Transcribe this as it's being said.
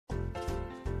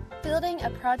Building a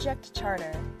project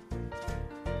charter.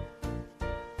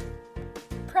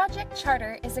 Project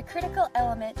charter is a critical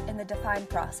element in the define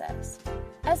process,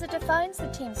 as it defines the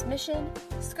team's mission,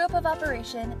 scope of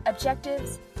operation,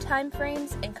 objectives,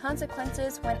 timeframes, and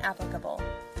consequences when applicable.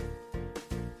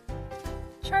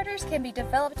 Charters can be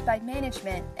developed by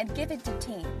management and given to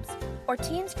teams, or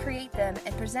teams create them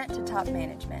and present to top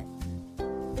management.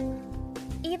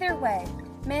 Either way,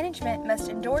 management must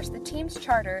endorse the team's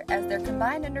charter as their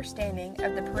combined understanding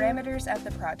of the parameters of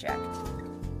the project.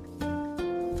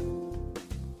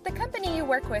 The company you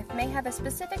work with may have a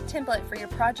specific template for your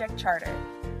project charter,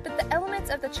 but the elements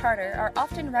of the charter are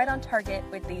often right on target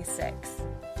with these 6.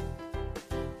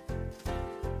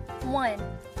 1.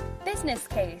 Business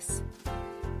case.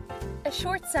 A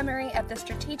short summary of the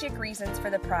strategic reasons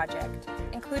for the project,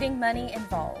 including money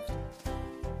involved.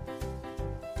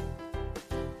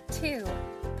 2.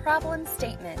 Problem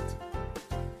statement.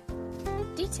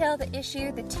 Detail the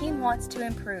issue the team wants to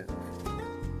improve.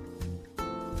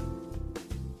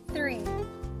 3.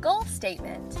 Goal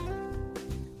statement.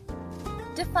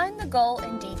 Define the goal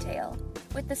in detail,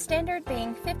 with the standard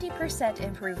being 50%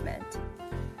 improvement.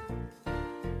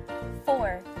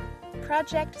 4.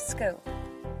 Project scope.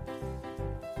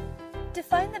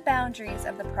 Define the boundaries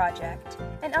of the project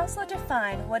and also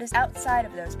define what is outside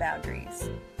of those boundaries.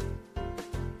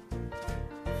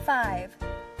 5.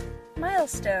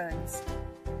 Milestones.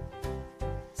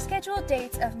 Schedule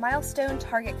dates of milestone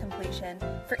target completion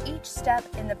for each step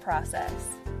in the process.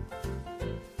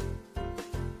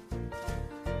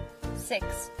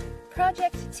 6.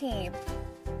 Project team.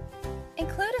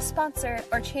 Include a sponsor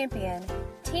or champion,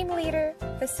 team leader,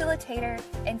 facilitator,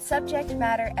 and subject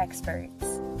matter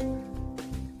experts.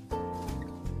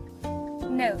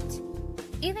 Note: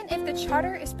 even if the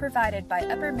charter is provided by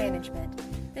upper management,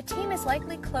 the team is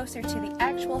likely closer to the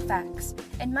actual facts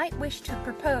and might wish to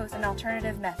propose an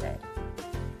alternative method.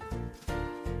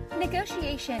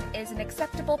 Negotiation is an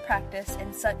acceptable practice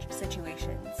in such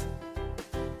situations.